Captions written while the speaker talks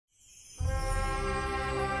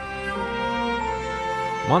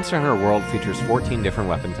Monster Hunter World features 14 different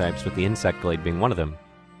weapon types, with the Insect Glaive being one of them.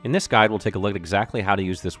 In this guide, we'll take a look at exactly how to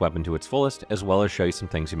use this weapon to its fullest, as well as show you some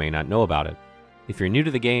things you may not know about it. If you're new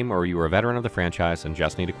to the game, or you are a veteran of the franchise and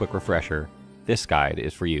just need a quick refresher, this guide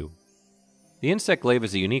is for you. The Insect Glaive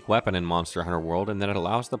is a unique weapon in Monster Hunter World in that it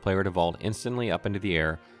allows the player to vault instantly up into the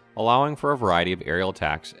air, allowing for a variety of aerial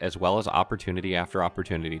attacks, as well as opportunity after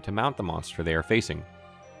opportunity to mount the monster they are facing.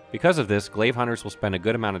 Because of this, Glaive Hunters will spend a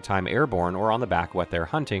good amount of time airborne or on the back what they're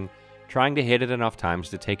hunting, trying to hit it enough times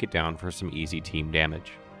to take it down for some easy team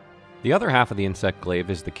damage. The other half of the Insect Glaive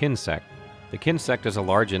is the Insect. The Insect is a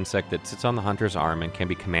large insect that sits on the hunter's arm and can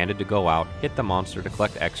be commanded to go out, hit the monster to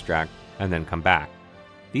collect extract, and then come back.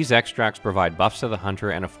 These extracts provide buffs to the hunter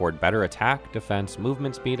and afford better attack, defense,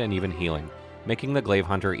 movement speed, and even healing, making the Glaive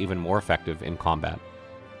Hunter even more effective in combat.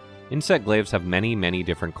 Insect Glaives have many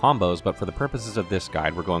different combos, but for the purposes of this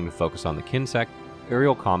guide, we're going to focus on the Insect,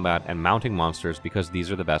 aerial combat, and mounting monsters because these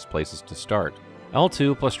are the best places to start.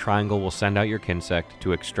 L2 plus triangle will send out your Insect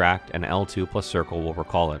to extract, and L2 plus circle will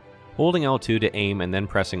recall it. Holding L2 to aim and then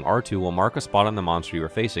pressing R2 will mark a spot on the monster you are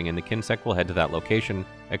facing, and the Insect will head to that location,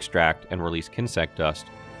 extract, and release Insect dust,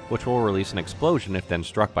 which will release an explosion if then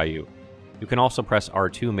struck by you. You can also press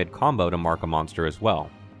R2 mid-combo to mark a monster as well.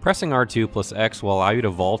 Pressing R2 plus X will allow you to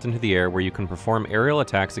vault into the air where you can perform aerial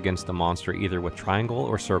attacks against the monster either with triangle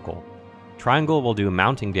or circle. Triangle will do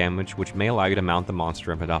mounting damage, which may allow you to mount the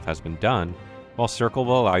monster if enough has been done, while circle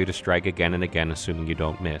will allow you to strike again and again assuming you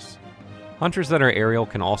don't miss. Hunters that are aerial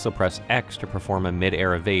can also press X to perform a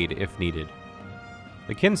mid-air evade if needed.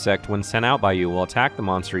 The Insect, when sent out by you, will attack the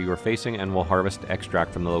monster you are facing and will harvest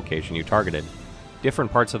extract from the location you targeted.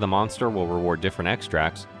 Different parts of the monster will reward different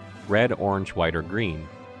extracts: red, orange, white, or green.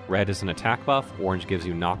 Red is an attack buff, orange gives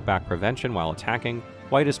you knockback prevention while attacking,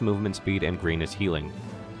 white is movement speed, and green is healing.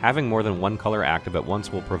 Having more than one color active at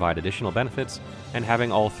once will provide additional benefits, and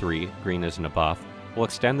having all three, green isn't a buff, will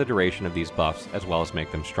extend the duration of these buffs as well as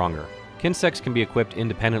make them stronger. Insects can be equipped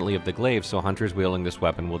independently of the glaive, so hunters wielding this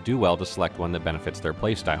weapon will do well to select one that benefits their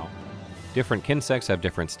playstyle. Different Insects have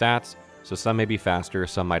different stats, so some may be faster,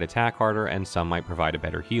 some might attack harder, and some might provide a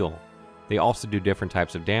better heal. They also do different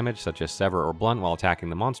types of damage, such as sever or blunt while attacking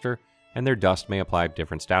the monster, and their dust may apply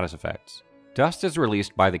different status effects. Dust is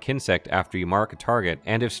released by the Insect after you mark a target,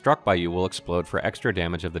 and if struck by you will explode for extra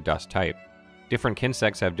damage of the dust type. Different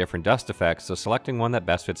Insects have different dust effects, so selecting one that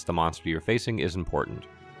best fits the monster you're facing is important.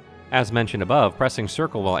 As mentioned above, pressing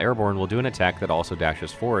circle while airborne will do an attack that also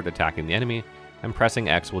dashes forward, attacking the enemy, and pressing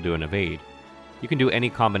X will do an evade. You can do any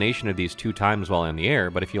combination of these 2 times while in the air,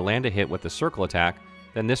 but if you land a hit with the circle attack,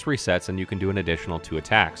 then this resets and you can do an additional 2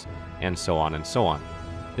 attacks, and so on and so on.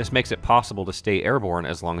 This makes it possible to stay airborne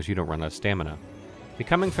as long as you don't run out of stamina.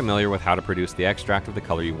 Becoming familiar with how to produce the extract of the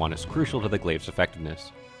color you want is crucial to the glaive's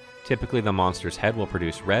effectiveness. Typically the monster's head will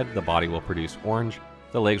produce red, the body will produce orange,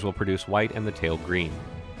 the legs will produce white, and the tail green.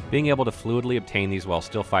 Being able to fluidly obtain these while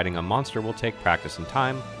still fighting a monster will take practice and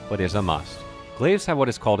time, but is a must. Glaives have what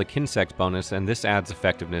is called a Insect bonus, and this adds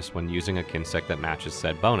effectiveness when using a Insect that matches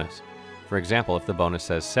said bonus. For example, if the bonus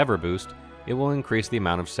says Sever Boost, it will increase the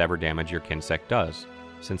amount of sever damage your Insect does.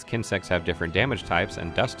 Since Insects have different damage types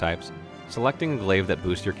and dust types, selecting a glaive that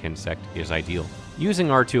boosts your Insect is ideal. Using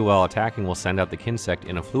R2 while attacking will send out the Insect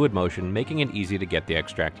in a fluid motion, making it easy to get the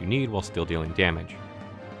extract you need while still dealing damage.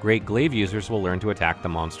 Great glaive users will learn to attack the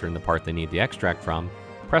monster in the part they need the extract from,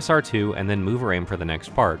 press R2, and then move or aim for the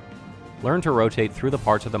next part. Learn to rotate through the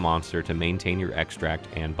parts of the monster to maintain your extract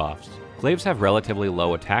and buffs. Glaives have relatively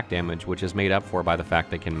low attack damage, which is made up for by the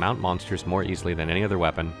fact they can mount monsters more easily than any other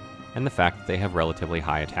weapon, and the fact that they have relatively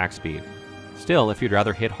high attack speed. Still, if you'd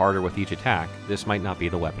rather hit harder with each attack, this might not be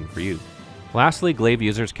the weapon for you. Lastly, glaive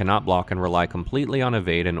users cannot block and rely completely on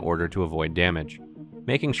evade in order to avoid damage.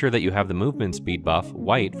 Making sure that you have the movement speed buff,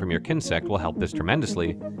 white, from your Insect will help this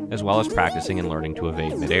tremendously, as well as practicing and learning to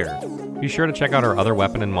evade midair. Be sure to check out our other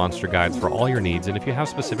weapon and monster guides for all your needs, and if you have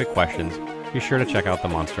specific questions, be sure to check out the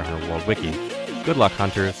Monster Hunter World Wiki. Good luck,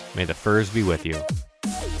 hunters. May the furs be with you.